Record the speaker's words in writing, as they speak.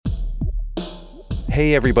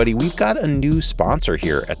Hey everybody, we've got a new sponsor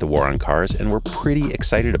here at the War on Cars, and we're pretty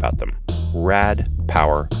excited about them. Rad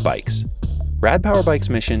Power Bikes. Rad Power Bikes'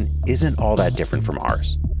 mission isn't all that different from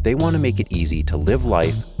ours. They want to make it easy to live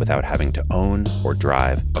life without having to own or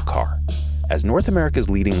drive a car. As North America's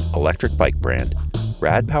leading electric bike brand,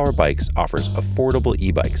 Rad Power Bikes offers affordable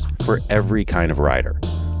e-bikes for every kind of rider,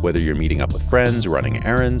 whether you're meeting up with friends, running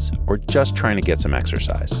errands, or just trying to get some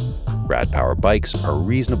exercise. Rad Power Bikes are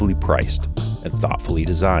reasonably priced and thoughtfully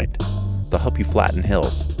designed. They'll help you flatten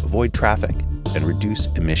hills, avoid traffic, and reduce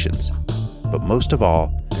emissions. But most of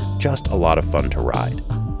all, they're just a lot of fun to ride.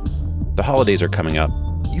 The holidays are coming up.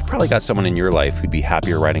 You've probably got someone in your life who'd be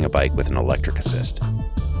happier riding a bike with an electric assist.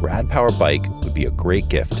 Rad Power Bike would be a great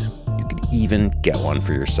gift. You could even get one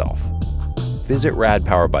for yourself. Visit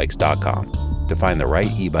radpowerbikes.com to find the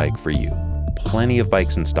right e-bike for you. Plenty of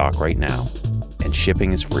bikes in stock right now, and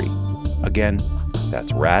shipping is free. Again,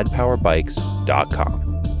 that's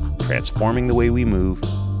radpowerbikes.com, transforming the way we move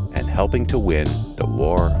and helping to win the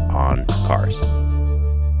war on cars.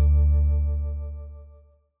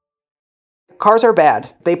 Cars are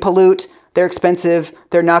bad. They pollute, they're expensive,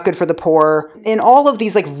 they're not good for the poor. In all of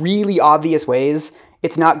these really obvious ways,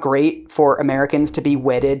 it's not great for Americans to be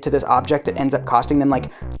wedded to this object that ends up costing them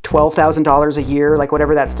 $12,000 a year,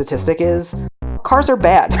 whatever that statistic is. Cars are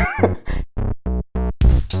bad.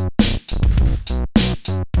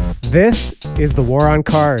 This is The War on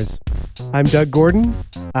Cars. I'm Doug Gordon.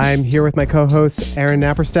 I'm here with my co-hosts Aaron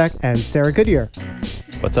Napperstack and Sarah Goodyear.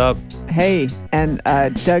 What's up? Hey, and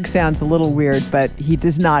Doug sounds a little weird, but he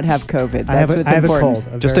does not have COVID. I have a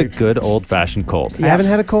cold. Just a good old-fashioned cold. I haven't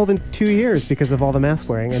had a cold in 2 years because of all the mask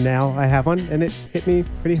wearing, and now I have one, and it hit me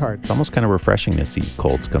pretty hard. It's almost kind of refreshing to see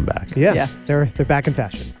colds come back. Yeah. They're back in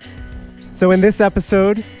fashion. So in this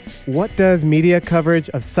episode, what does media coverage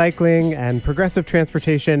of cycling and progressive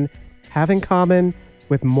transportation have in common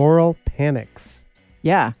with moral panics?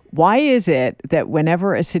 Yeah. Why is it that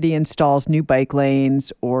whenever a city installs new bike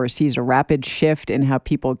lanes or sees a rapid shift in how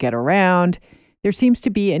people get around, there seems to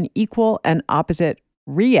be an equal and opposite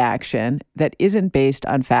reaction that isn't based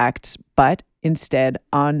on facts, but instead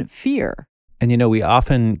on fear? And we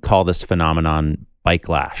often call this phenomenon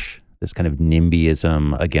bike-lash, this kind of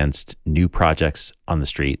NIMBYism against new projects on the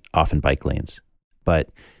street, often bike lanes. But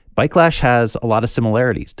bike-lash has a lot of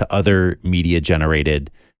similarities to other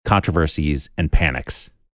media-generated controversies and panics.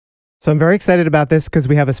 So I'm very excited about this because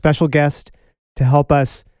we have a special guest to help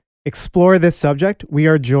us explore this subject. We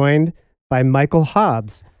are joined by Michael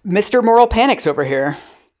Hobbes. Mr. Moral Panics over here.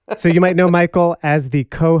 So you might know Michael as the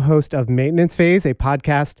co-host of Maintenance Phase, a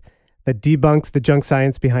podcast that debunks the junk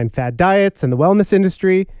science behind fad diets and the wellness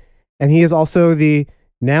industry. And he is also the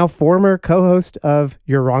now former co-host of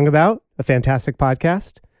You're Wrong About, a fantastic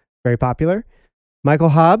podcast, very popular. Michael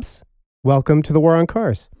Hobbes, welcome to The War on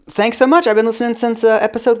Cars. Thanks so much. I've been listening since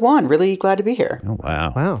episode 1. Really glad to be here. Oh,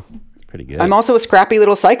 wow. Wow. That's pretty good. I'm also a scrappy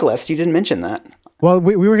little cyclist. You didn't mention that. Well,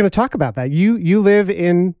 we were going to talk about that. You live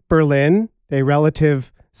in Berlin, a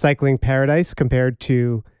relative cycling paradise compared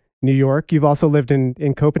to New York. You've also lived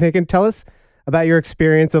in Copenhagen. Tell us about your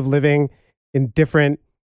experience of living in different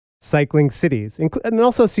cycling cities, and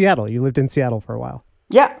also Seattle. You lived in Seattle for a while.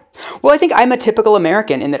 Yeah. Well, I think I'm a typical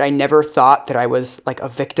American in that I never thought that I was a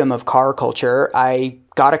victim of car culture. I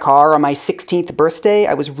got a car on my 16th birthday.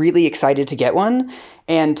 I was really excited to get one.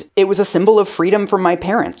 And it was a symbol of freedom from my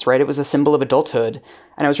parents, right? It was a symbol of adulthood.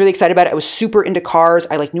 And I was really excited about it. I was super into cars.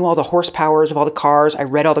 I knew all the horsepowers of all the cars. I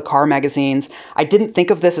read all the car magazines. I didn't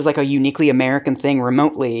think of this as a uniquely American thing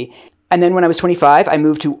remotely. And then when I was 25, I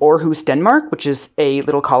moved to Aarhus, Denmark, which is a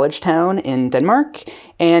little college town in Denmark.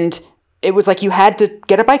 And it was you had to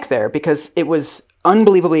get a bike there because it was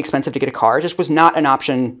unbelievably expensive to get a car. It just was not an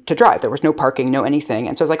option to drive. There was no parking, no anything.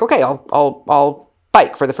 And so I was okay, I'll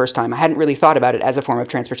bike for the first time. I hadn't really thought about it as a form of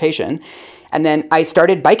transportation. And then I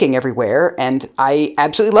started biking everywhere, and I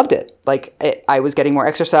absolutely loved it. I was getting more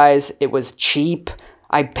exercise. It was cheap.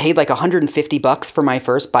 I paid $150 for my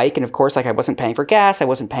first bike. And of course, I wasn't paying for gas. I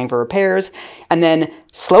wasn't paying for repairs. And then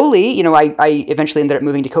slowly, I eventually ended up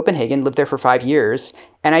moving to Copenhagen, lived there for 5 years.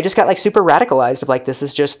 And I just got super radicalized of this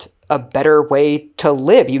is just a better way to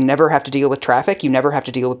live. You never have to deal with traffic. You never have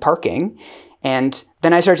to deal with parking. And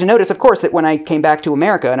then I started to notice, of course, that when I came back to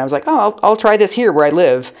America and I was I'll try this here where I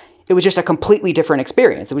live. It was just a completely different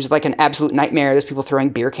experience. It was an absolute nightmare. There's people throwing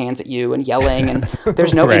beer cans at you and yelling, and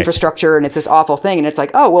there's no right. infrastructure, and it's this awful thing. And it's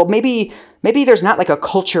maybe there's not a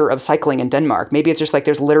culture of cycling in Denmark. Maybe it's just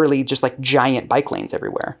there's literally just giant bike lanes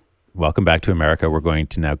everywhere. Welcome back to America. We're going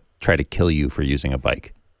to now try to kill you for using a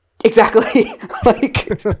bike. Exactly.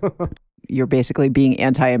 you're basically being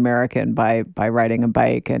anti-American by riding a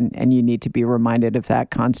bike, and you need to be reminded of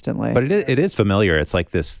that constantly. But it is familiar. It's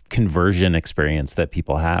like this conversion experience that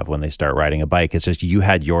people have when they start riding a bike. It's just you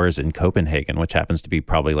had yours in Copenhagen, which happens to be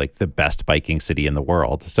probably like the best biking city in the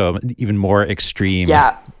world. So even more extreme.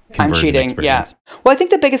 Yeah. I'm cheating. Experience. Yeah. Well, I think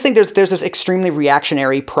the biggest thing, there's this extremely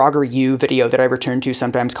reactionary ProggerU video that I return to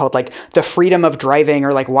sometimes called like the freedom of driving,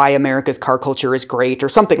 or like why America's car culture is great, or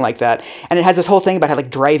something like that. And it has this whole thing about how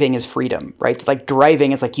like driving is freedom, right? Like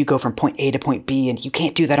driving is like you go from point A to point B and you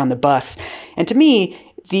can't do that on the bus. And to me,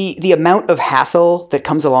 the amount of hassle that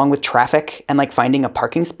comes along with traffic and like finding a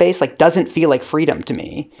parking space like doesn't feel like freedom to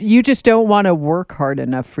me. You just don't want to work hard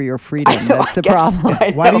enough for your freedom. That's the problem.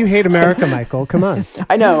 Why do you hate America, Michael? Come on.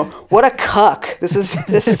 I know. What a cuck. This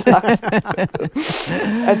sucks.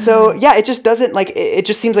 And so, yeah, it just doesn't like, it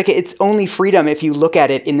just seems like it's only freedom if you look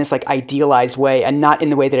at it in this like idealized way and not in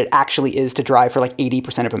the way that it actually is to drive for like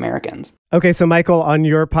 80% of Americans. Okay, so Michael, on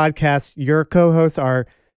your podcast, your co-hosts are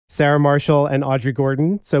Sarah Marshall and Audrey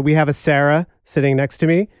Gordon. So we have a Sarah sitting next to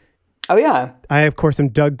me. Oh, yeah. I, of course, am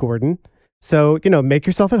Doug Gordon. So, make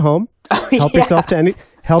yourself at home. Help yeah. yourself to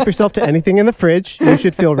anything in the fridge. You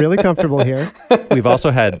should feel really comfortable here. We've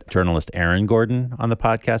also had journalist Aaron Gordon on the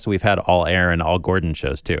podcast. We've had all Aaron, all Gordon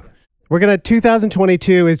shows too.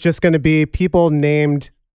 2022 is just going to be people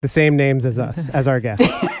named the same names as us, as our guests.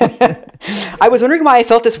 I was wondering why I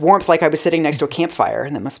felt this warmth like I was sitting next to a campfire,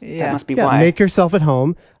 and that must be why. Make yourself at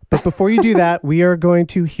home. But before you do that, we are going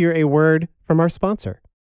to hear a word from our sponsor.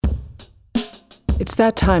 It's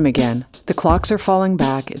that time again. The clocks are falling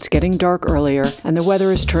back, it's getting dark earlier, and the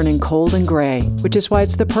weather is turning cold and gray, which is why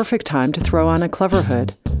it's the perfect time to throw on a Clever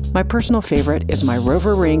hood. My personal favorite is my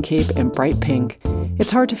Rover rain cape in bright pink.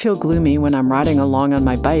 It's hard to feel gloomy when I'm riding along on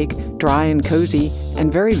my bike, dry and cozy,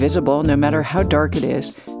 and very visible no matter how dark it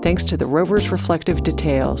is, thanks to the Rover's reflective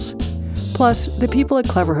details. Plus, the people at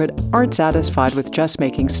Cleverhood aren't satisfied with just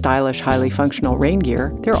making stylish, highly functional rain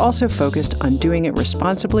gear. They're also focused on doing it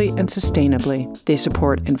responsibly and sustainably. They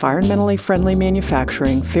support environmentally friendly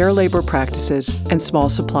manufacturing, fair labor practices, and small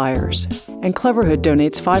suppliers. And Cleverhood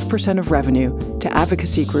donates 5% of revenue to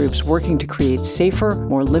advocacy groups working to create safer,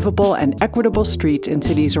 more livable, and equitable streets in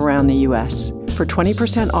cities around the U.S. For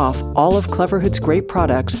 20% off all of Cleverhood's great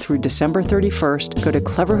products through December 31st, go to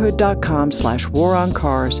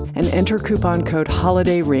cleverhood.com/waroncars and enter coupon code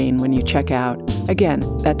HOLIDAYRAIN when you check out. Again,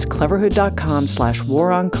 that's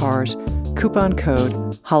cleverhood.com/waroncars, coupon code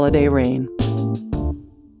HOLIDAYRAIN.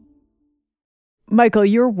 Michael,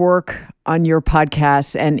 your work on your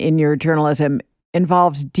podcast and in your journalism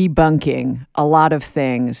involves debunking a lot of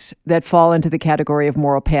things that fall into the category of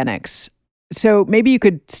moral panics. So maybe you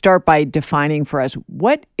could start by defining for us,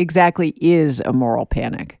 what exactly is a moral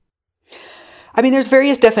panic? I mean, there's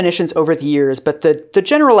various definitions over the years, but the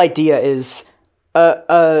general idea is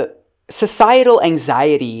societal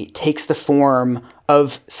anxiety takes the form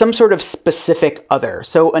of some sort of specific other.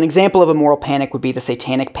 So an example of a moral panic would be the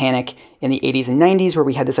Satanic Panic in the 80s and 90s, where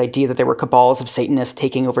we had this idea that there were cabals of Satanists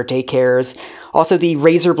taking over daycares. Also, the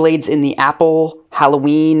razor blades in the apple,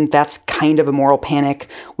 Halloween, that's kind of a moral panic.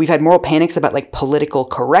 We've had moral panics about like political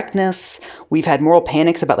correctness. We've had moral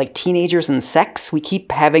panics about like teenagers and sex. We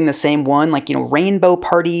keep having the same one, like, rainbow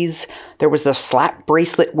parties. There was the slap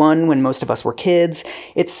bracelet one when most of us were kids.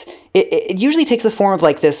 It usually takes the form of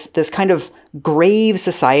like this kind of grave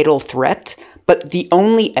societal threat, but the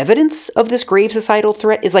only evidence of this grave societal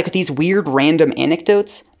threat is like these weird random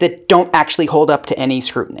anecdotes that don't actually hold up to any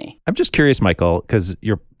scrutiny. I'm just curious, Michael, because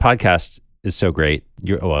your podcast is so great.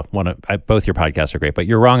 Both your podcasts are great, but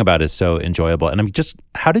You're Wrong About is so enjoyable. And I'm just,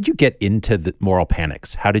 how did you get into the moral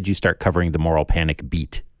panics? How did you start covering the moral panic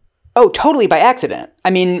beat? Oh, totally by accident.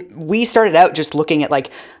 I mean, we started out just looking at like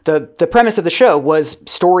the premise of the show was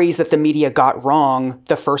stories that the media got wrong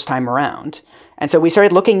the first time around. And so we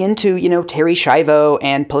started looking into, Terry Schiavo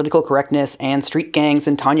and political correctness and street gangs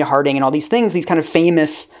and Tonya Harding and all these things, these kind of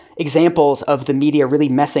famous examples of the media really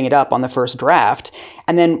messing it up on the first draft.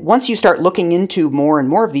 And then once you start looking into more and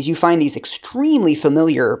more of these, you find these extremely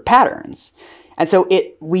familiar patterns. And so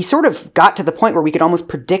we sort of got to the point where we could almost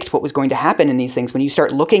predict what was going to happen in these things. When you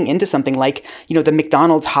start looking into something like, the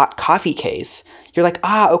McDonald's hot coffee case, you're like,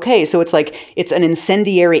 okay, so it's an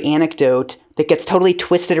incendiary anecdote that gets totally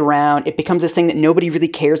twisted around. It becomes this thing that nobody really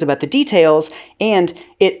cares about the details, and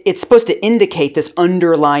it's supposed to indicate this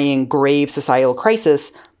underlying grave societal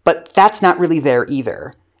crisis, but that's not really there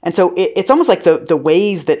either. And so it's almost like the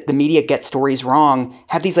ways that the media get stories wrong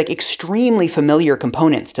have these like extremely familiar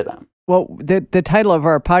components to them. Well, the title of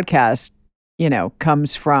our podcast,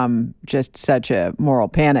 comes from just such a moral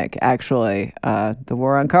panic, actually, the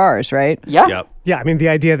war on cars, right? Yeah. Yep. Yeah, I mean, the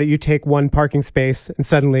idea that you take one parking space and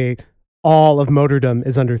suddenly all of motordom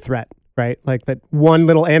is under threat, right? Like that one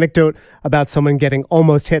little anecdote about someone getting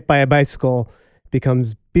almost hit by a bicycle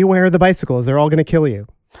becomes beware of the bicycles. They're all going to kill you.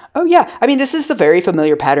 Oh, yeah. I mean, this is the very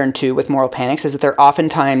familiar pattern, too, with moral panics, is that they're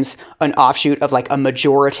oftentimes an offshoot of like a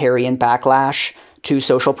majoritarian backlash to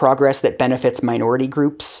social progress that benefits minority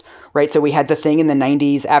groups, right? So we had the thing in the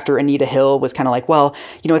 90s after Anita Hill was kind of like, well,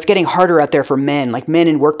 it's getting harder out there for men, like men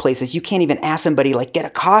in workplaces. You can't even ask somebody like get a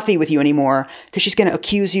coffee with you anymore because she's going to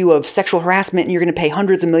accuse you of sexual harassment and you're going to pay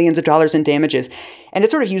hundreds of millions of dollars in damages. And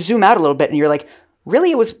it's sort of, you zoom out a little bit and you're like,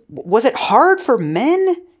 really, was it hard for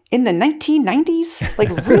men in the 1990s?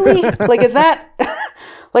 Like, really? Like, is that,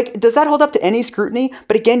 like, does that hold up to any scrutiny?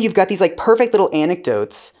 But again, you've got these like perfect little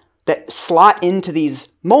anecdotes that slot into these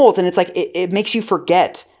molds. And it's like, it makes you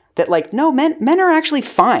forget that like, no, men are actually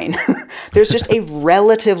fine. There's just a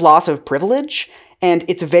relative loss of privilege. And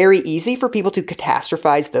it's very easy for people to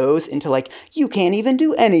catastrophize those into like, you can't even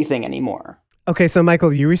do anything anymore. Okay, so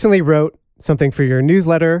Michael, you recently wrote something for your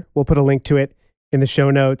newsletter. We'll put a link to it in the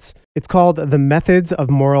show notes. It's called The Methods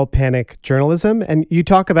of Moral Panic Journalism. And you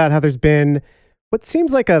talk about how there's been what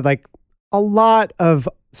seems like a lot of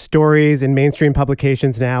stories in mainstream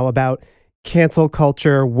publications now about cancel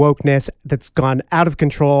culture, wokeness that's gone out of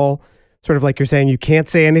control. Sort of like you're saying, you can't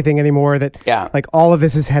say anything anymore, that like all of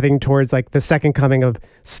this is heading towards like the second coming of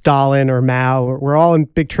Stalin or Mao. We're all in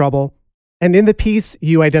big trouble. And in the piece,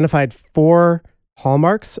 you identified 4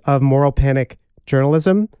 hallmarks of moral panic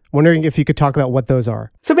journalism. Wondering if you could talk about what those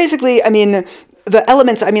are. So basically, I mean, the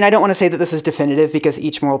elements, I don't want to say that this is definitive because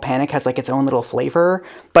each moral panic has like its own little flavor,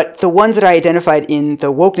 but the ones that I identified in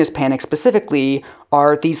the wokeness panic specifically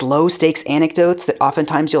are these low stakes anecdotes that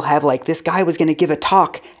oftentimes you'll have like, this guy was going to give a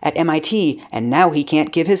talk at MIT and now he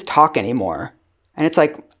can't give his talk anymore. And it's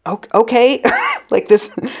like, okay, like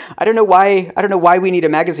this, I don't know why we need a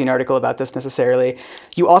magazine article about this necessarily.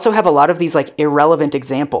 You also have a lot of these like irrelevant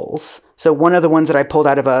examples. So one of the ones that I pulled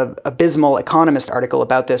out of a abysmal Economist article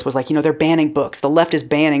about this was like, they're banning books. The left is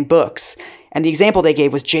banning books. And the example they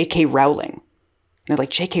gave was J.K. Rowling. And they're like,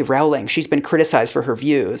 J.K. Rowling, she's been criticized for her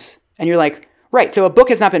views. And you're like, right, so a book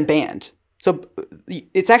has not been banned. So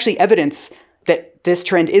it's actually evidence that this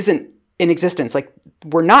trend isn't in existence. Like,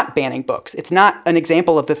 we're not banning books. It's not an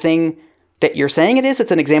example of the thing that you're saying it is. It's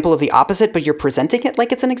an example of the opposite, but you're presenting it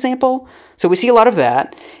like it's an example. So we see a lot of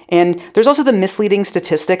that. And there's also the misleading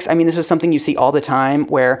statistics. I mean, this is something you see all the time,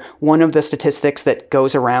 where one of the statistics that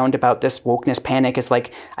goes around about this wokeness panic is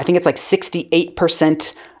like, I think it's like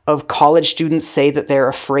 68% of college students say that they're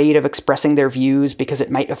afraid of expressing their views because it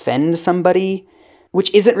might offend somebody,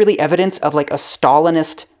 which isn't really evidence of like a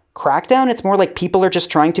Stalinist crackdown. It's more like people are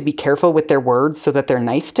just trying to be careful with their words so that they're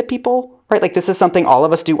nice to people, right? Like, this is something all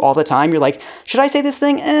of us do all the time. You're like, should I say this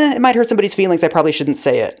thing? It might hurt somebody's feelings. I probably shouldn't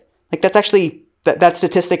say it. Like, that's actually, that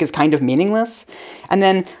statistic is kind of meaningless. And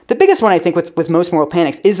then the biggest one, I think, with most moral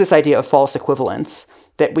panics is this idea of false equivalence,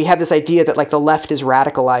 that we have this idea that like the left is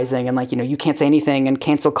radicalizing and like, you can't say anything, and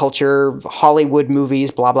cancel culture, Hollywood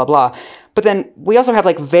movies, blah, blah, blah. But then we also have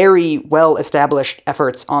like very well established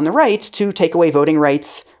efforts on the right to take away voting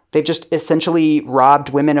rights. They've just essentially robbed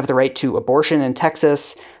women of the right to abortion in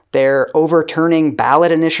Texas. They're overturning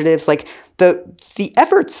ballot initiatives. Like, the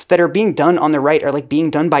efforts that are being done on the right are like being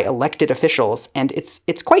done by elected officials. And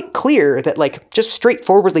it's quite clear that like just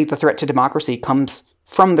straightforwardly the threat to democracy comes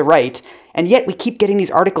from the right. And yet we keep getting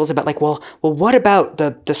these articles about like, well, what about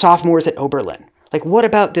the sophomores at Oberlin? Like, what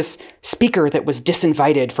about this speaker that was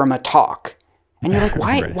disinvited from a talk? And you're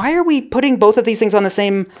like, why are we putting both of these things on the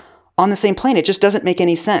same plane? It just doesn't make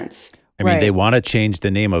any sense. I mean, they want to change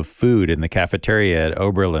the name of food in the cafeteria at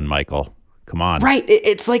Oberlin, Michael. Come on. Right.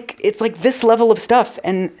 It's like this level of stuff.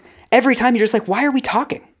 And every time you're just like, why are we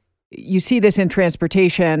talking? You see this in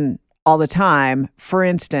transportation all the time. For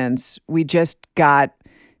instance, we just got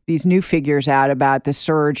these new figures out about the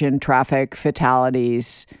surge in traffic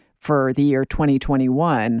fatalities for the year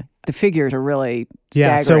 2021. The figures are really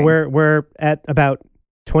staggering. Yeah, so we're at about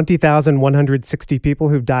 20,160 people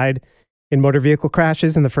who've died in motor vehicle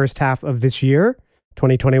crashes in the first half of this year,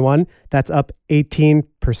 2021. That's up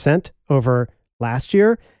 18% over last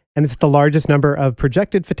year. And it's the largest number of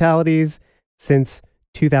projected fatalities since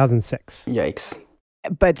 2006. Yikes.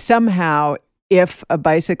 But somehow, if a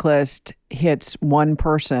bicyclist hits one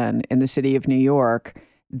person in the city of New York,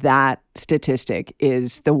 that statistic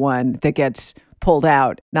is the one that gets pulled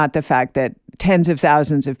out, not the fact that tens of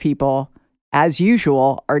thousands of people, as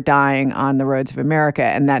usual, are dying on the roads of America,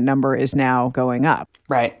 and that number is now going up.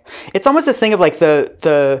 Right. It's almost this thing of like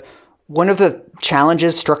the one of the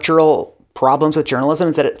challenges, structural problems with journalism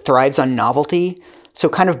is that it thrives on novelty. So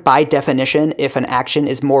kind of by definition, if an action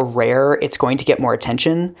is more rare, it's going to get more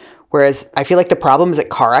attention. Whereas I feel like the problem is that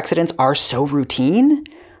car accidents are so routine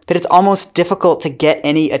that it's almost difficult to get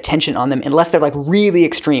any attention on them unless they're like really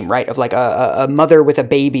extreme, right? Of like a mother with a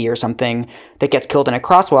baby or something that gets killed in a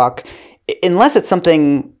crosswalk. Unless it's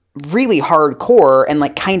something really hardcore and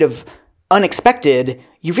like kind of unexpected,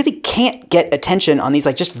 you really can't get attention on these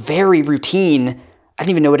like just very routine, I don't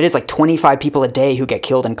even know what it is, like 25 people a day who get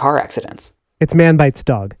killed in car accidents. It's man bites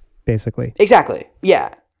dog, basically. Exactly.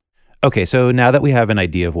 Yeah. Okay, so now that we have an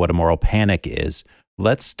idea of what a moral panic is,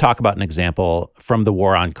 let's talk about an example from the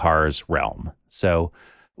war on cars realm. So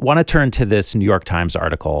I want to turn to this New York Times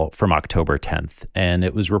article from October 10th, and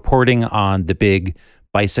it was reporting on the big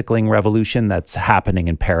bicycling revolution that's happening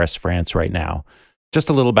in Paris, France right now. Just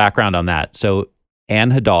a little background on that. So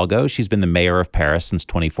Anne Hidalgo, she's been the mayor of Paris since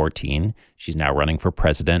 2014. She's now running for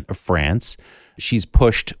president of France. She's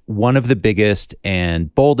pushed one of the biggest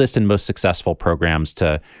and boldest and most successful programs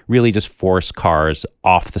to really just force cars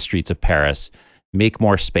off the streets of Paris, make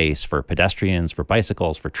more space for pedestrians, for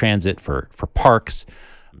bicycles, for transit, for parks.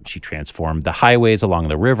 She transformed the highways along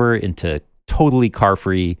the river into totally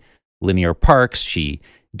car-free linear parks.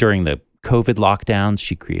 During the COVID lockdowns,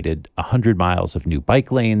 she created 100 miles of new bike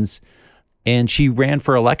lanes. And she ran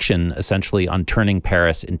for election essentially on turning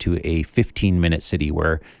Paris into a 15-minute city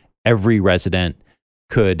where every resident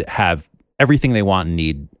could have everything they want and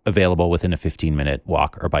need available within a 15-minute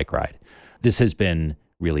walk or bike ride. This has been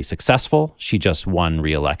really successful. She just won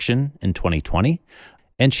re-election in 2020.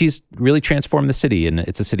 And she's really transformed the city. And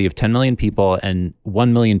it's a city of 10 million people, and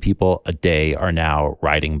 1 million people a day are now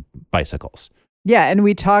riding bicycles. Yeah, and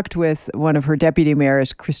we talked with one of her deputy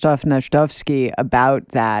mayors, Krzysztof Najdowski, about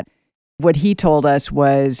that. What he told us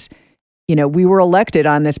was, we were elected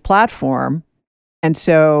on this platform. And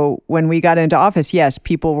so when we got into office, yes,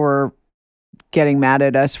 people were getting mad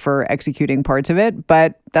at us for executing parts of it,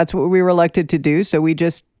 but that's what we were elected to do. So we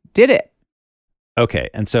just did it. Okay.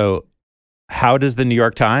 And so how does the New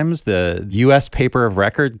York Times, the U.S. paper of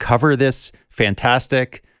record, cover this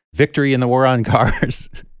fantastic victory in the war on cars?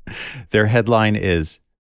 Their headline is,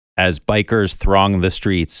 "As bikers throng the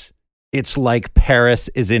streets, it's like Paris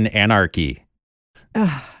is in anarchy."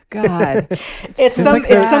 Oh, God. It's some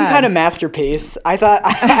kind of masterpiece. I thought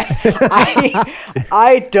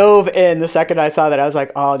I dove in the second I saw that. I was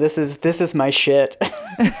like, oh, this is my shit.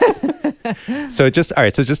 So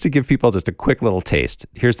just to give people just a quick little taste,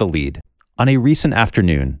 here's the lead. On a recent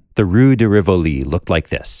afternoon, the Rue de Rivoli looked like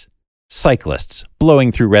this. Cyclists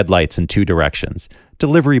blowing through red lights in two directions.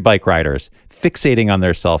 Delivery bike riders fixating on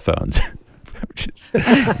their cell phones.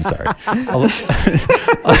 I'm sorry.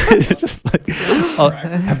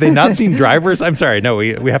 Have they not seen drivers? I'm sorry. No,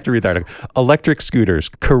 we have to read the article. Electric scooters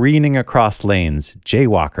careening across lanes,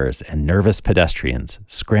 jaywalkers, and nervous pedestrians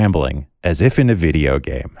scrambling as if in a video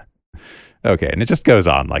game. Okay, and it just goes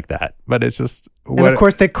on like that. But it's just... And of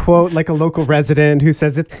course, they quote like a local resident who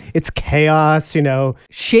says it's chaos,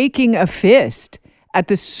 Shaking a fist at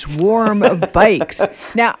the swarm of bikes.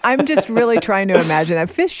 Now, I'm just really trying to imagine that.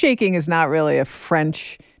 Fist shaking is not really a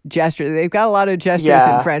French gesture. They've got a lot of gestures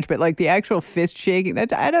in French, but like the actual fist shaking,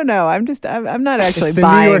 that I don't know. I'm not actually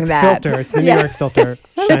buying that. It's the New York filter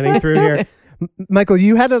shining through here. Michael,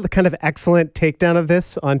 you had a kind of excellent takedown of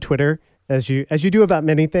this on Twitter, as you do about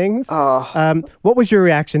many things. What was your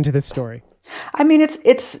reaction to this story? I mean,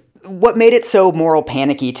 it's what made it so moral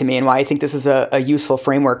panicky to me, and why I think this is a useful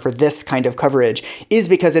framework for this kind of coverage, is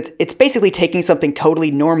because it's basically taking something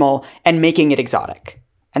totally normal and making it exotic.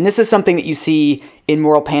 And this is something that you see in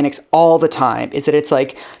moral panics all the time, is that it's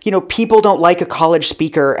like, people don't like a college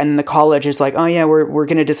speaker, and the college is like, oh yeah, we're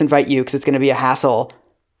going to disinvite you because it's going to be a hassle.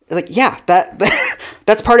 Like, yeah,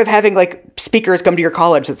 that's part of having like speakers come to your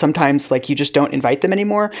college, that sometimes like you just don't invite them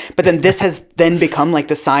anymore. But then this has then become like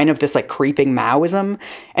the sign of this like creeping Maoism.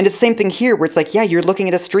 And it's the same thing here, where it's like, yeah, you're looking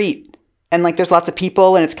at a street and like there's lots of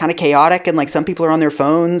people and it's kind of chaotic, and like some people are on their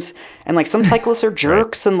phones, and like some cyclists are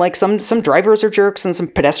jerks, and like some drivers are jerks, and some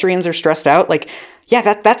pedestrians are stressed out. Like,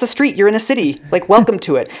 yeah, that's a street. You're in a city. Like, welcome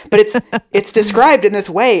to it. But it's described in this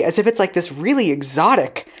way as if it's like this really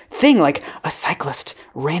exotic thing, like a cyclist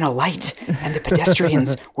ran a light and the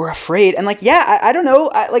pedestrians were afraid. And like, yeah, I don't know.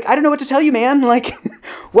 I don't know what to tell you, man. Like,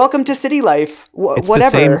 welcome to city life.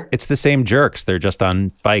 Whatever. It's the same jerks. They're just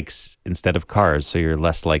on bikes instead of cars. So you're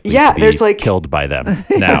less likely to be killed by them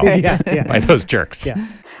now by those jerks. Yeah.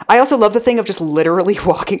 I also love the thing of just literally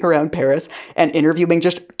walking around Paris and interviewing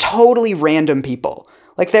just totally random people.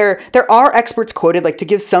 Like there are experts quoted, like to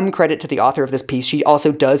give some credit to the author of this piece. She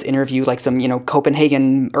also does interview like some,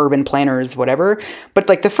 Copenhagen urban planners, whatever. But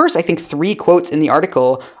like the first, I think 3 quotes in the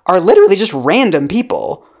article are literally just random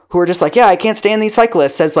people who are just like, yeah, I can't stand these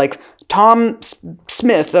cyclists, says like Tom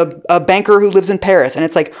Smith, a banker who lives in Paris. And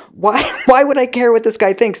it's like, why would I care what this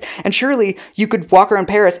guy thinks? And surely you could walk around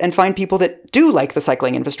Paris and find people that do like the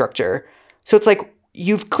cycling infrastructure. So it's like,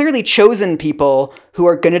 you've clearly chosen people who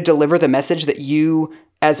are going to deliver the message that you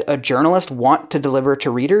as a journalist want to deliver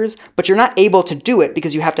to readers, but you're not able to do it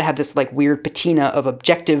because you have to have this like weird patina of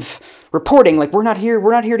objective reporting. Like we're not here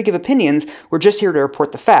to give opinions. We're just here to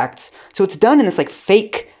report the facts. So it's done in this like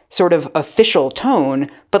fake sort of official tone,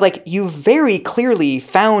 but like you very clearly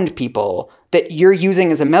found people that you're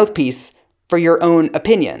using as a mouthpiece for your own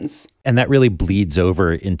opinions. And that really bleeds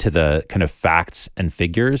over into the kind of facts and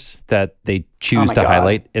figures that they choose to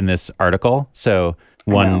highlight in this article. So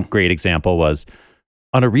one great example was,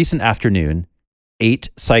 on a recent afternoon, 8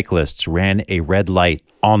 cyclists ran a red light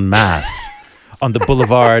en masse on the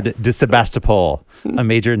Boulevard de Sebastopol, a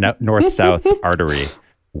major north-south artery.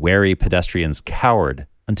 Wary pedestrians cowered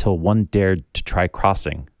until one dared to try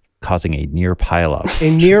crossing, causing a near pileup.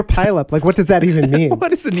 A near pileup? Like, what does that even mean?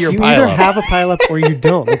 What is a near pileup? You either have a pileup or you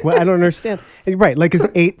don't. Like, I don't understand. Right, like is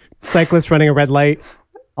 8 cyclists running a red light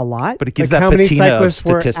a lot? But it gives like that how many patina of cyclists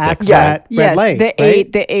were statistics. at that red light, the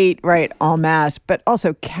right? eight, right, en masse, but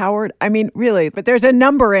also coward. I mean, really, but there's a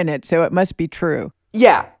number in it, so it must be true.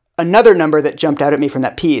 Yeah. Another number that jumped out at me from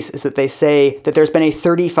that piece is that they say that there's been a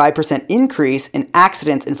 35% increase in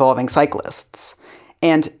accidents involving cyclists.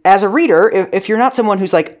 And as a reader, if you're not someone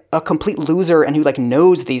who's like a complete loser and who like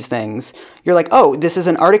knows these things, you're like, oh, this is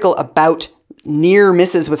an article about near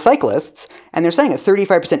misses with cyclists, and they're saying a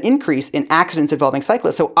 35% increase in accidents involving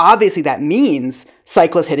cyclists. So obviously that means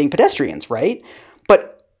cyclists hitting pedestrians, right?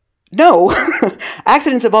 But no,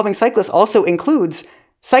 accidents involving cyclists also includes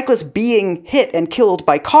cyclists being hit and killed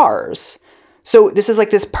by cars. So this is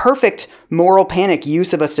like this perfect moral panic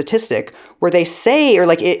use of a statistic where they say, or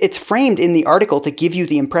like it's framed in the article to give you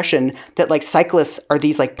the impression that like cyclists are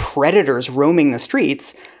these like predators roaming the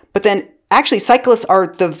streets, but then actually cyclists are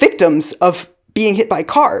the victims of being hit by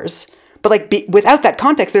cars. But like without that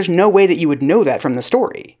context, there's no way that you would know that from the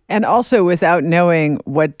story. And also without knowing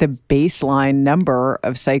what the baseline number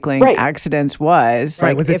of cycling accidents was. Right.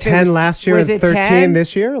 Like, was it 10 last year and 13 10?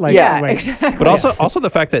 this year? Like, yeah, exactly. But also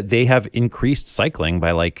the fact that they have increased cycling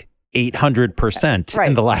by like 800%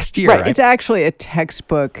 in the last year. Right. It's actually a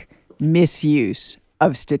textbook misuse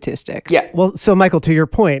of statistics. Yeah. Well, so Michael, to your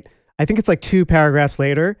point, I think it's like 2 paragraphs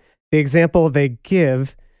later, the example they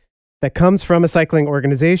give that comes from a cycling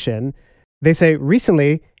organization, they say,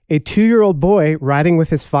 recently, a 2-year-old boy riding with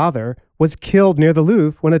his father was killed near the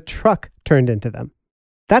Louvre when a truck turned into them.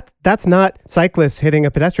 That's not cyclists hitting a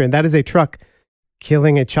pedestrian. That is a truck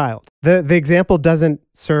killing a child. The example doesn't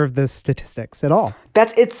serve the statistics at all.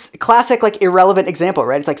 It's classic, like irrelevant example,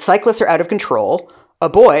 right? It's like cyclists are out of control. A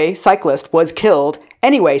boy, cyclist, was killed.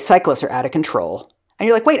 Anyway, cyclists are out of control. And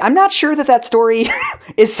you're like, wait, I'm not sure that story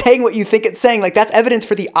is saying what you think it's saying. Like, that's evidence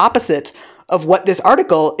for the opposite of what this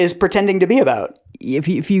article is pretending to be about.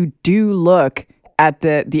 If you do look at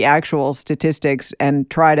the actual statistics and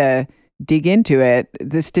try to dig into it,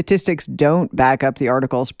 the statistics don't back up the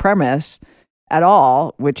article's premise at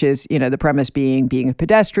all, which is, the premise being a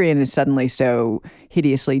pedestrian is suddenly so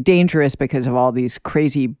hideously dangerous because of all these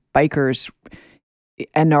crazy bikers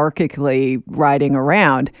anarchically riding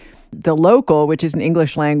around. The Local, which is an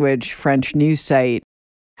English language French news site,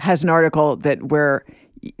 has an article where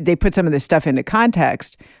they put some of this stuff into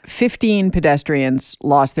context. 15 pedestrians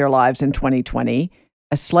lost their lives in 2020,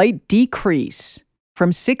 a slight decrease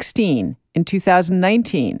from 16 in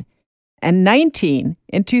 2019 and 19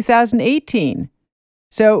 in 2018.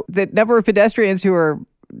 So the number of pedestrians who are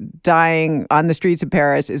dying on the streets of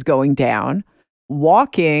Paris is going down.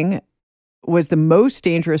 Walking was the most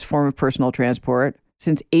dangerous form of personal transport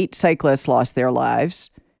since 8 cyclists lost their lives,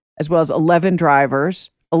 as well as 11 drivers,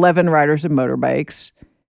 11 riders of motorbikes.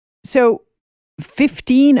 So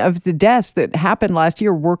 15 of the deaths that happened last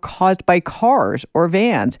year were caused by cars or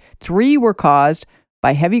vans. 3 were caused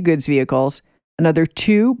by heavy goods vehicles, another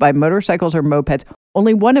 2 by motorcycles or mopeds.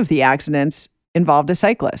 Only one of the accidents involved a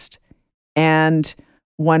cyclist. And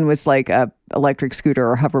one was like a electric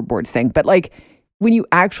scooter or hoverboard thing. But like when you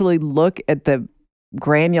actually look at the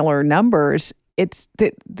granular numbers, it's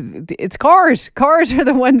cars. Cars are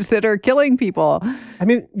the ones that are killing people. I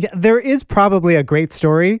mean, yeah, there is probably a great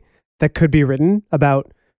story that could be written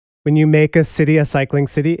about when you make a city a cycling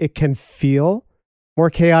city, it can feel more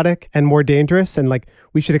chaotic and more dangerous. And like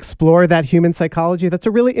we should explore that human psychology. That's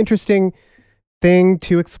a really interesting thing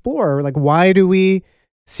to explore. Like, why do we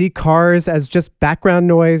see cars as just background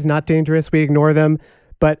noise, not dangerous? We ignore them,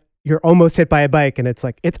 but you're almost hit by a bike and it's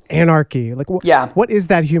like, it's anarchy. Like, what is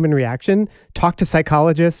that human reaction? Talk to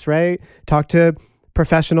psychologists, right? Talk to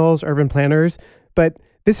professionals, urban planners. But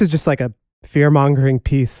this is just like a fear-mongering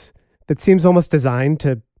piece that seems almost designed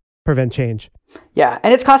to prevent change. Yeah,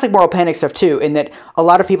 and it's classic moral panic stuff too, in that a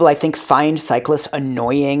lot of people, I think, find cyclists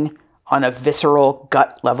annoying on a visceral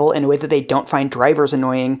gut level in a way that they don't find drivers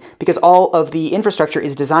annoying, because all of the infrastructure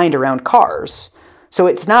is designed around cars.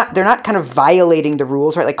 So they're not kind of violating the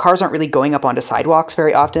rules, right? Like, cars aren't really going up onto sidewalks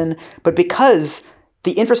very often, but because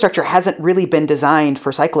the infrastructure hasn't really been designed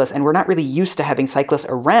for cyclists, and we're not really used to having cyclists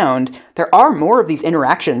around, there are more of these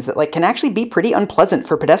interactions that can actually be pretty unpleasant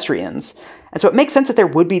for pedestrians. And so it makes sense that there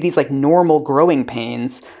would be these normal growing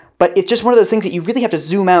pains, but it's just one of those things that you really have to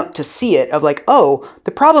zoom out to see it, of oh,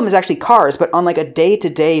 the problem is actually cars, but on a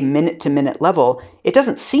day-to-day, minute-to-minute level, it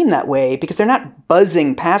doesn't seem that way because they're not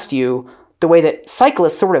buzzing past you the way that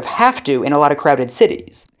cyclists sort of have to in a lot of crowded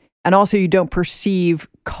cities. And also, you don't perceive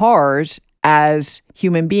cars as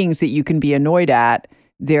human beings that you can be annoyed at.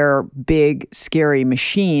 They're big, scary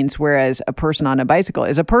machines, whereas a person on a bicycle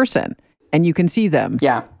is a person, and you can see them.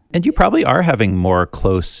 Yeah. And you probably are having more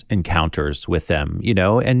close encounters with them,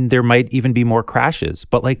 and there might even be more crashes.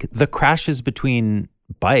 But the crashes between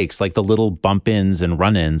bikes, the little bump-ins and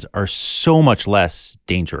run-ins, are so much less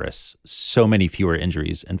dangerous. So many fewer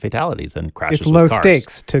injuries and fatalities than crashes with cars. It's low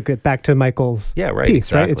stakes, to get back to Michael's piece,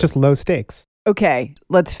 exactly. Right? It's just low stakes. Okay,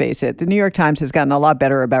 let's face it. The New York Times has gotten a lot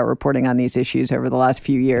better about reporting on these issues over the last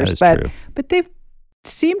few years. That is true. But they've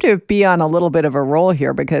seemed to be on a little bit of a roll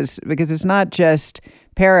here because it's not just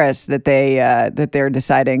Paris that they're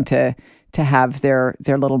deciding to have their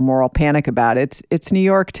little moral panic about. It's New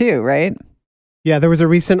York too, right? Yeah, there was a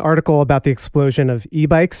recent article about the explosion of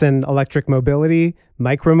e-bikes and electric mobility,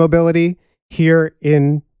 micromobility here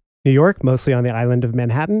in New York, mostly on the island of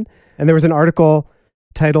Manhattan. And there was an article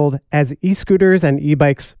titled, "As e-scooters and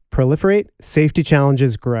e-bikes proliferate, safety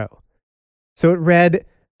challenges grow." So it read,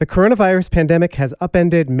 "The coronavirus pandemic has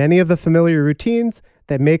upended many of the familiar routines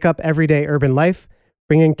that make up everyday urban life,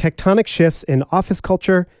 bringing tectonic shifts in office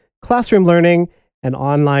culture, classroom learning, and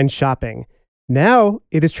online shopping. Now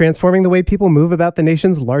it is transforming the way people move about the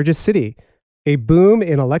nation's largest city. A boom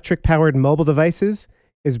in electric-powered mobile devices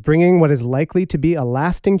is bringing what is likely to be a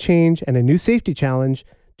lasting change and a new safety challenge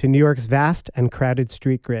to New York's vast and crowded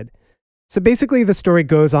street grid." So basically, the story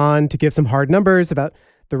goes on to give some hard numbers about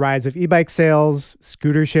the rise of e-bike sales,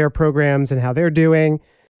 scooter share programs, and how they're doing.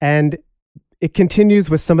 And it continues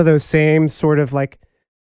with some of those same sort of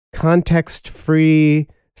context-free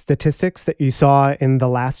statistics that you saw in the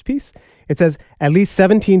last piece. It says at least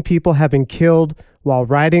 17 people have been killed while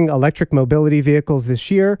riding electric mobility vehicles this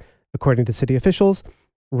year, according to city officials.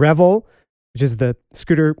 Revel, which is the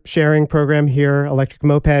scooter sharing program here, electric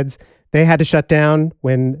mopeds, they had to shut down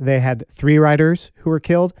when they had 3 riders who were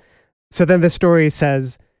killed. So then the story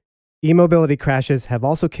says e-mobility crashes have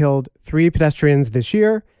also killed 3 pedestrians this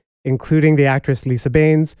year, including the actress Lisa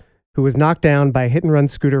Baines, who was knocked down by a hit-and-run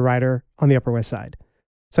scooter rider on the Upper West Side.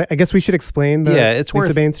 So I guess we should explain the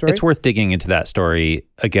Lisa Baines story. It's worth digging into that story.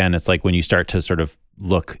 Again, it's when you start to sort of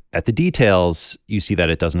look at the details, you see that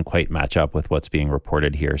it doesn't quite match up with what's being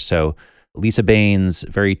reported here. So Lisa Baines,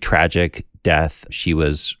 very tragic death. She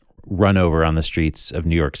was run over on the streets of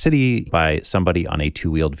New York City by somebody on a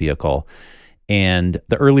 2-wheeled vehicle. And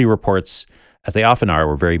the early reports, as they often are,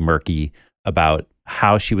 were very murky about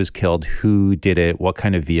how she was killed, who did it, what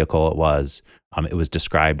kind of vehicle it was. It was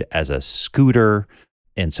described as a scooter.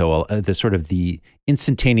 And so the sort of the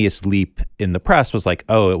instantaneous leap in the press was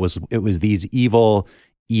it was these evil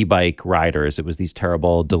e-bike riders. It was these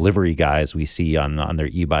terrible delivery guys we see on their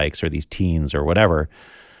e-bikes, or these teens or whatever.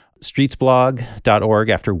 Streetsblog.org,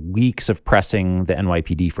 after weeks of pressing the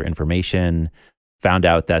NYPD for information, found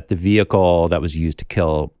out that the vehicle that was used to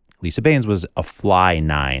kill Lisa Baines was a Fly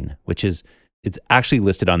 9, it's actually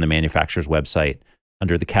listed on the manufacturer's website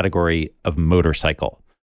under the category of motorcycle.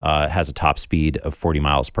 It has a top speed of 40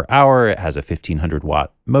 miles per hour. It has a 1,500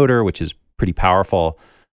 watt motor, which is pretty powerful.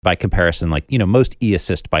 By comparison, most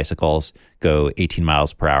e-assist bicycles go 18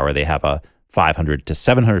 miles per hour. They have a 500 to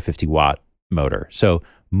 750 watt motor. So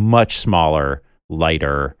much smaller,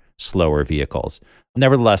 lighter, slower vehicles.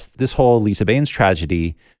 Nevertheless, this whole Lisa Baines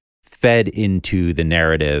tragedy fed into the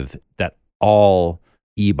narrative that all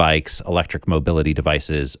e-bikes, electric mobility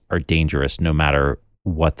devices, are dangerous no matter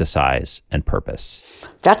what the size and purpose.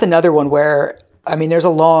 That's another one where, there's a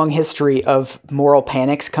long history of moral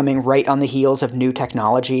panics coming right on the heels of new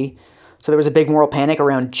technology. So there was a big moral panic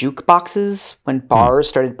around jukeboxes when bars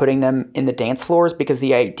started putting them in the dance floors, because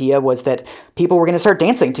the idea was that people were going to start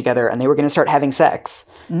dancing together and they were going to start having sex.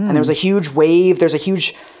 And there was a huge wave. There's a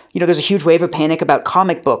huge wave of panic about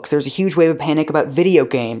comic books. There's a huge wave of panic about video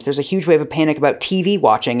games. There's a huge wave of panic about TV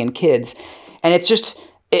watching and kids. And it's just,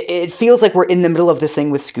 it feels like we're in the middle of this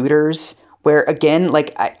thing with scooters where, again,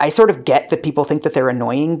 like I sort of get that people think that they're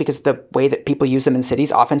annoying because the way that people use them in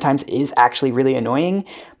cities oftentimes is actually really annoying.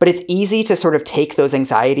 But it's easy to sort of take those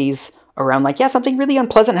anxieties around like, yeah, something really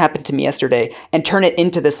unpleasant happened to me yesterday, and turn it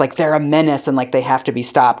into this like they're a menace and like they have to be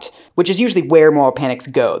stopped, which is usually where moral panics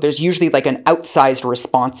go. There's usually like an outsized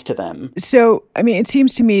response to them. So, I mean, it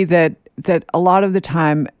seems to me that a lot of the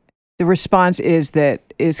time the response is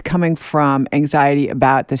coming from anxiety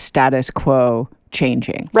about the status quo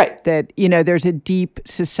changing. Right. That, you know, there's a deep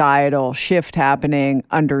societal shift happening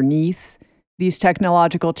underneath these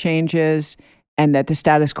technological changes, and that the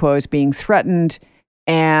status quo is being threatened.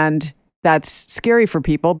 And that's scary for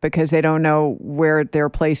people because they don't know where their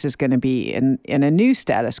place is going to be in a new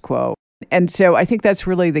status quo. And so I think that's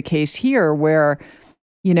really the case here where,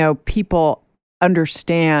 you know, people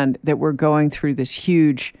understand that we're going through this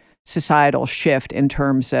huge societal shift in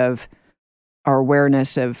terms of our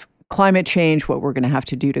awareness of climate change, what we're going to have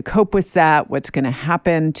to do to cope with that, what's going to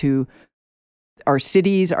happen to our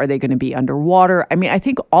cities. Are they going to be underwater? I mean, I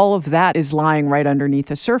think all of that is lying right underneath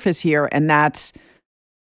the surface here. And that's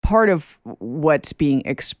part of what's being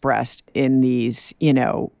expressed in these, you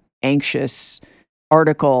know, anxious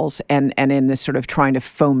articles and in this sort of trying to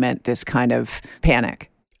foment this kind of panic.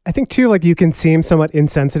 I think too, like you can seem somewhat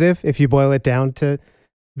insensitive if you boil it down to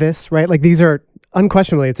this, right? Like these are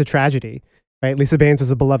unquestionably, it's a tragedy, right? Lisa Baines was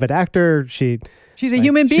a beloved actor. She's a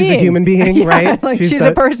human being. She's a human being, yeah, right? Like she's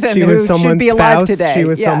a person she who was someone's should be spouse, alive today. She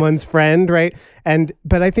was someone's friend, right?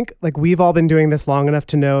 But I think like we've all been doing this long enough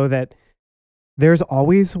to know that there's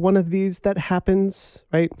always one of these that happens,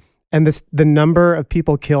 right? And the number of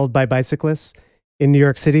people killed by bicyclists in New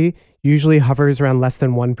York City usually hovers around less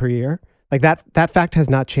than 1 per year. Like that fact has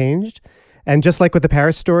not changed. And just like with the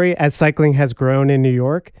Paris story, as cycling has grown in New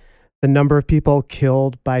York, the number of people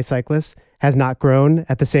killed by cyclists has not grown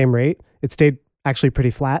at the same rate. It stayed actually pretty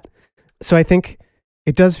flat. So I think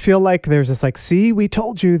it does feel like there's this like, see, we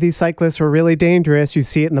told you these cyclists were really dangerous. You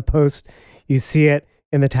see it in the Post, you see it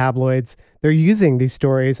in the tabloids. They're using these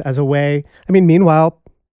stories as a way. I mean, meanwhile,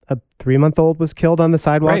 a 3-month-old was killed on the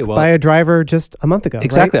sidewalk by a driver just a month ago.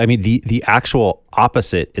 Exactly. Right? I mean, the actual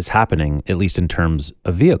opposite is happening, at least in terms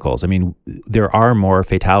of vehicles. I mean, there are more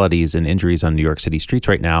fatalities and injuries on New York City streets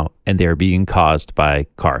right now, and they're being caused by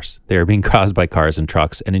cars. They're being caused by cars and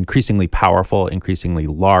trucks, and increasingly powerful, increasingly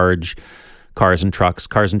large cars and trucks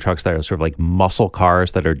that are sort of like muscle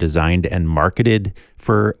cars that are designed and marketed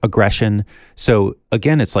for aggression. So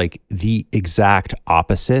again, it's like the exact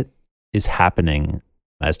opposite is happening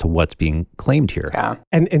as to what's being claimed here. Yeah.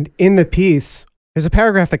 And in the piece, there's a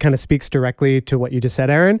paragraph that kind of speaks directly to what you just said,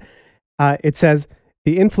 Aaron. It says,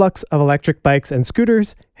 the influx of electric bikes and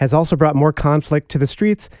scooters has also brought more conflict to the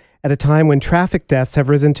streets at a time when traffic deaths have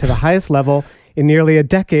risen to the highest level in nearly a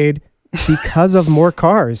decade because of more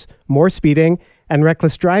cars, more speeding, and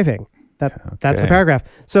reckless driving. That's the paragraph.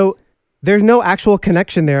 So there's no actual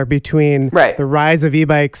connection there between the rise of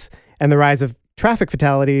e-bikes and the rise of traffic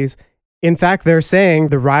fatalities. In fact, they're saying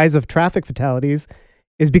the rise of traffic fatalities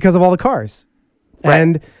is because of all the cars. Right.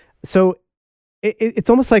 And so it's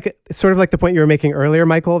almost like, sort of like the point you were making earlier,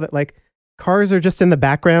 Michael, that like cars are just in the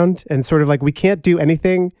background and sort of like we can't do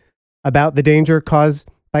anything about the danger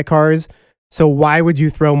caused by cars. So why would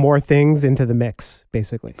you throw more things into the mix,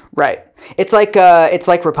 basically? Right. It's like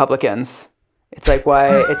Republicans. It's like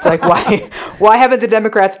why haven't the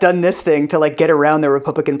Democrats done this thing to like get around the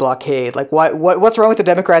Republican blockade? Like what's wrong with the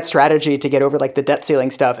Democrat strategy to get over like the debt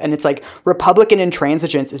ceiling stuff? And it's like Republican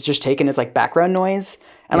intransigence is just taken as like background noise.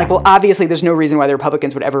 And like, well, obviously there's no reason why the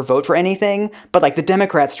Republicans would ever vote for anything, but like the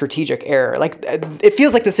Democrats' strategic error, like it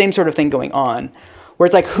feels like the same sort of thing going on, where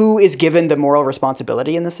it's like, who is given the moral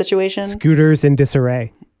responsibility in this situation? Scooters in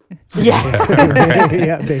disarray. Yeah.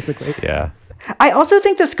 Yeah, basically. Yeah. I also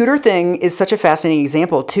think the scooter thing is such a fascinating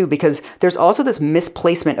example, too, because there's also this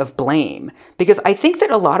misplacement of blame. Because I think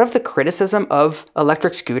that a lot of the criticism of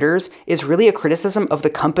electric scooters is really a criticism of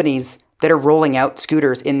the companies that are rolling out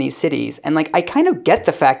scooters in these cities. And like, I kind of get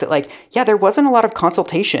the fact that like, yeah, there wasn't a lot of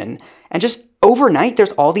consultation. And just overnight,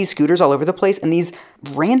 there's all these scooters all over the place. And these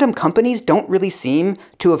random companies don't really seem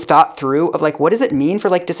to have thought through of like, what does it mean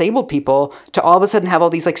for like disabled people to all of a sudden have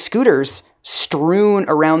all these like scooters strewn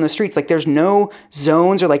around the streets? Like there's no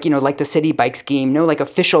zones or like, you know, like the city bike scheme, no like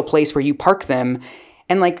official place where you park them.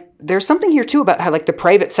 And like, there's something here too about how like the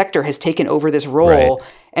private sector has taken over this role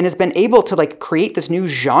and has been able to like create this new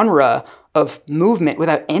genre of movement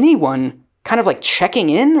without anyone kind of like checking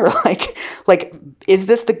in or like, is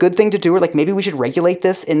this the good thing to do? Or like, maybe we should regulate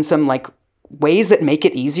this in some like ways that make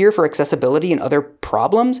it easier for accessibility and other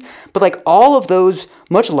problems. But like all of those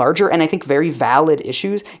much larger and I think very valid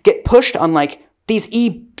issues get pushed on like these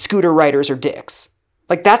e-scooter riders are dicks.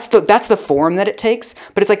 Like that's the form that it takes.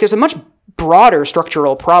 But it's like there's a much broader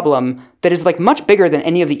structural problem that is like much bigger than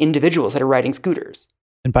any of the individuals that are riding scooters.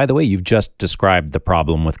 And by the way, you've just described the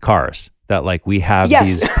problem with cars. That like we have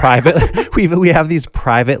these private we have these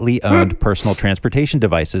privately owned personal transportation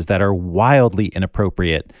devices that are wildly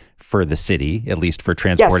inappropriate for the city, at least for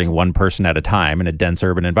transporting one person at a time in a dense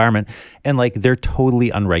urban environment, and like they're totally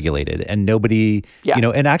unregulated and nobody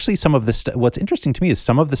and actually some of the what's interesting to me is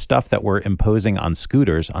some of the stuff that we're imposing on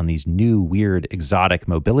scooters on these new weird exotic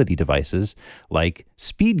mobility devices like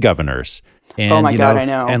speed governors. And, oh my God, I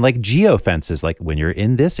know. And like geofences, like when you're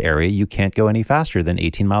in this area, you can't go any faster than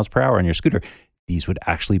 18 miles per hour on your scooter. These would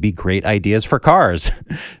actually be great ideas for cars.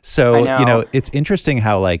 So, it's interesting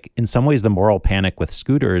how like in some ways the moral panic with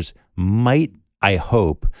scooters might, I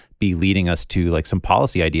hope, be leading us to like some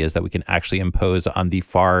policy ideas that we can actually impose on the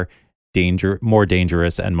more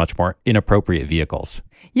dangerous and much more inappropriate vehicles.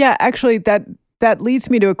 Yeah, actually that leads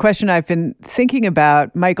me to a question I've been thinking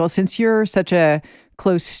about, Michael, since you're such a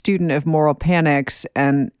close student of moral panics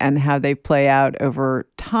and how they play out over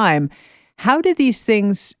time. How do these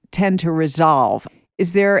things tend to resolve?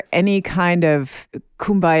 Is there any kind of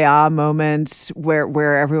kumbaya moments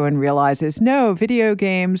where everyone realizes, no, video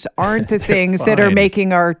games aren't the things that are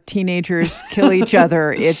making our teenagers kill each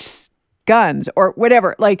other. It's guns or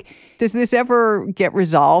whatever. Like, does this ever get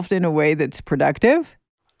resolved in a way that's productive?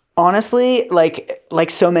 Honestly, like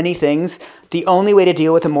so many things, the only way to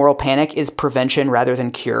deal with a moral panic is prevention rather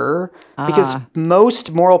than cure. Because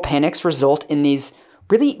most moral panics result in these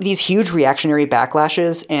huge reactionary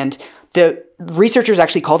backlashes, and the researchers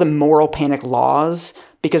actually call them moral panic laws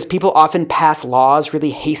because people often pass laws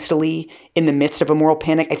really hastily in the midst of a moral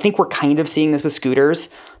panic. I think we're kind of seeing this with scooters.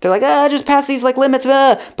 They're like, just pass these like limits,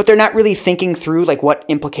 but they're not really thinking through like what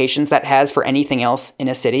implications that has for anything else in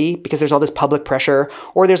a city because there's all this public pressure,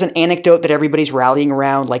 or there's an anecdote that everybody's rallying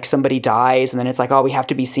around, like somebody dies, and then it's like, oh, we have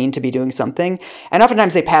to be seen to be doing something. And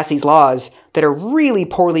oftentimes they pass these laws that are really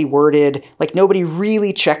poorly worded, like nobody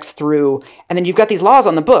really checks through, and then you've got these laws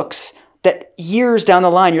on the books that years down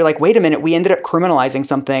the line, you're like, wait a minute, we ended up criminalizing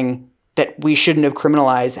something that we shouldn't have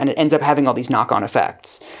criminalized, and it ends up having all these knock-on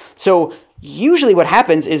effects. So usually what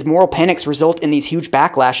happens is moral panics result in these huge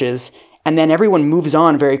backlashes, and then everyone moves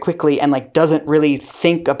on very quickly and like doesn't really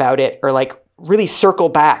think about it or like really circle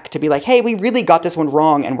back to be like, hey, we really got this one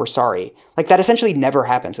wrong and we're sorry. Like that essentially never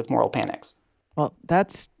happens with moral panics. Well,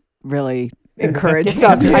 that's really encouraging.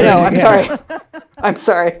 I know, I'm sorry. I'm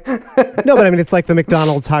sorry. No, but I mean, it's like the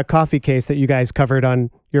McDonald's hot coffee case that you guys covered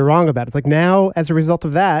on You're Wrong About. It's like now, as a result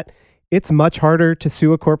of that, it's much harder to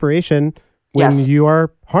sue a corporation when you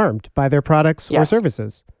are harmed by their products or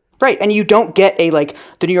services. Right. And you don't get a like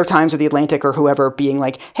the New York Times or the Atlantic or whoever being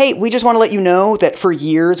like, hey, we just want to let you know that for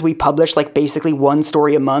years we published like basically one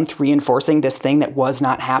story a month reinforcing this thing that was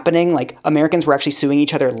not happening. Like Americans were actually suing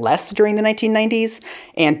each other less during the 1990s.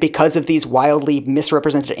 And because of these wildly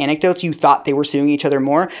misrepresented anecdotes, you thought they were suing each other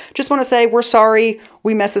more. Just want to say, we're sorry.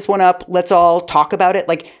 We messed this one up. Let's all talk about it.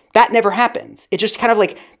 Like that never happens. It just kind of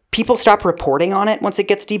like people stop reporting on it once it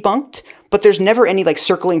gets debunked, but there's never any like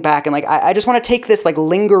circling back and like, I just want to take this like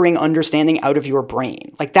lingering understanding out of your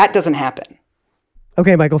brain. Like that doesn't happen.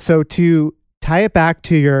 Okay, Michael. So to tie it back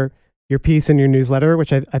to your piece in your newsletter,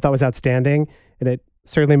 which I thought was outstanding, and it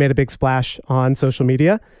certainly made a big splash on social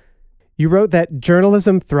media, you wrote that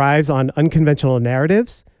journalism thrives on unconventional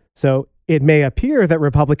narratives. So it may appear that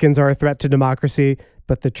Republicans are a threat to democracy,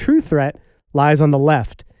 but the true threat lies on the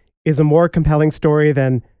left, is a more compelling story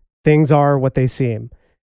than things are what they seem.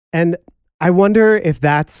 And I wonder if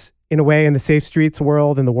that's, in a way, in the safe streets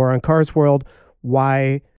world, in the war on cars world,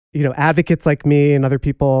 why, advocates like me and other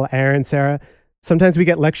people, Aaron, Sarah, sometimes we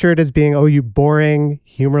get lectured as being, oh, you boring,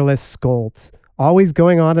 humorless scolds, always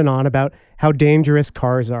going on and on about how dangerous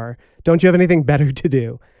cars are. Don't you have anything better to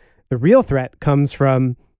do? The real threat comes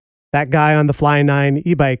from that guy on the Fly 9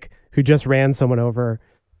 e-bike who just ran someone over,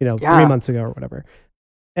 3 months ago or whatever.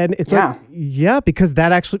 And it's because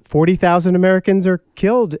that actually 40,000 Americans are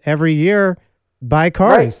killed every year by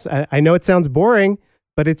cars. Right. I know it sounds boring,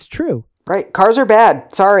 but it's true. Right. Cars are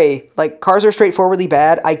bad. Sorry. Like, cars are straightforwardly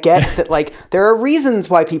bad. I get that, like, there are reasons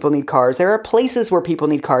why people need cars. There are places where people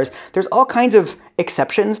need cars. There's all kinds of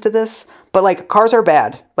exceptions to this. But, like, cars are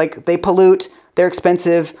bad. Like, they pollute. They're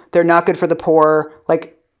expensive. They're not good for the poor.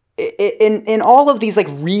 Like, in all of these, like,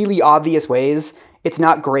 really obvious ways, it's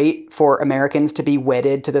not great for Americans to be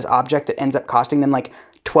wedded to this object that ends up costing them, like,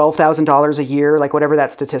 $12,000 a year, like whatever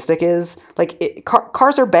that statistic is. Like,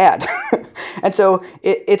 cars are bad. And so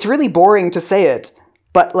it's really boring to say it.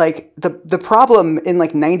 But like the problem in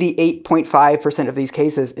like 98.5% of these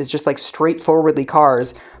cases is just like straightforwardly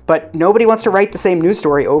cars. But nobody wants to write the same news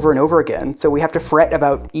story over and over again. So we have to fret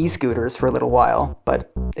about e-scooters for a little while.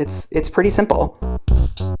 But it's pretty simple.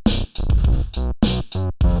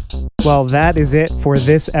 Well, that is it for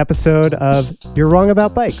this episode of You're Wrong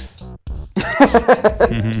About Bikes.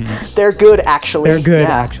 They're good, actually. They're good,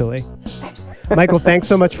 actually. Michael, thanks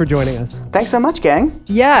so much for joining us. Thanks so much, gang.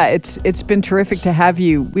 Yeah, it's been terrific to have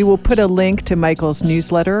you. We will put a link to Michael's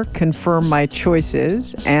newsletter, Confirm My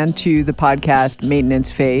Choices, and to the podcast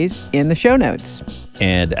Maintenance Phase in the show notes.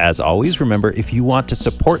 And as always, remember, if you want to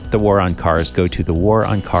support The War on Cars, go to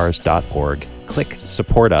thewaroncars.org. Click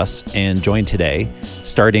Support Us and join today.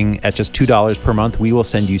 Starting at just $2 per month, we will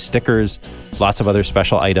send you stickers, lots of other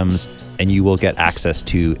special items, and you will get access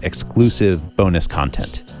to exclusive bonus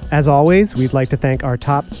content. As always, we'd like to thank our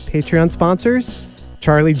top Patreon sponsors,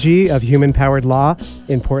 Charlie G. of Human Powered Law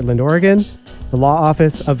in Portland, Oregon, the Law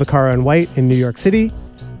Office of Vaccaro and White in New York City,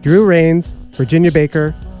 Drew Rains, Virginia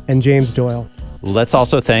Baker, and James Doyle. Let's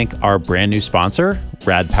also thank our brand new sponsor,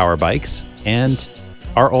 Rad Power Bikes, and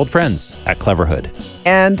our old friends at Cleverhood.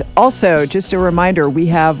 And also, just a reminder, we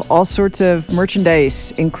have all sorts of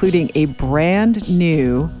merchandise, including a brand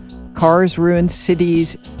new Cars Ruin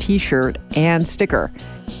Cities t-shirt and sticker.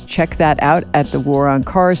 Check that out at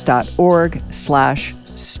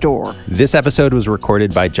thewaroncars.org/store. This episode was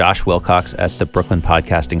recorded by Josh Wilcox at the Brooklyn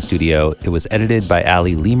Podcasting Studio. It was edited by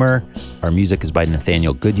Ali Lemer. Our music is by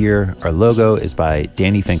Nathaniel Goodyear. Our logo is by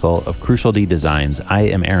Danny Finkel of Crucial D Designs. I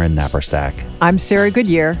am Aaron Napperstack. I'm Sarah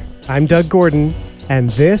Goodyear. I'm Doug Gordon, and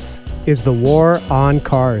this is The War on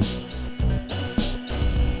Cars.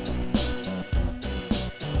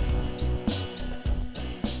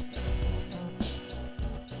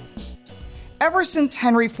 Ever since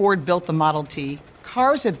Henry Ford built the Model T,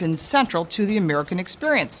 cars have been central to the American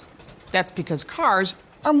experience. That's because cars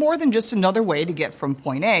are more than just another way to get from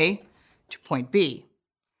point A to point B.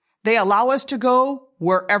 They allow us to go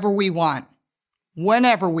wherever we want,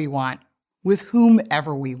 whenever we want, with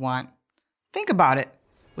whomever we want. Think about it.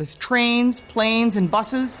 With trains, planes, and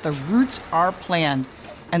buses, the routes are planned,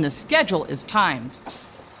 and the schedule is timed.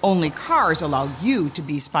 Only cars allow you to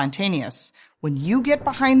be spontaneous. When you get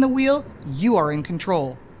behind the wheel, you are in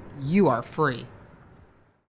control. You are free.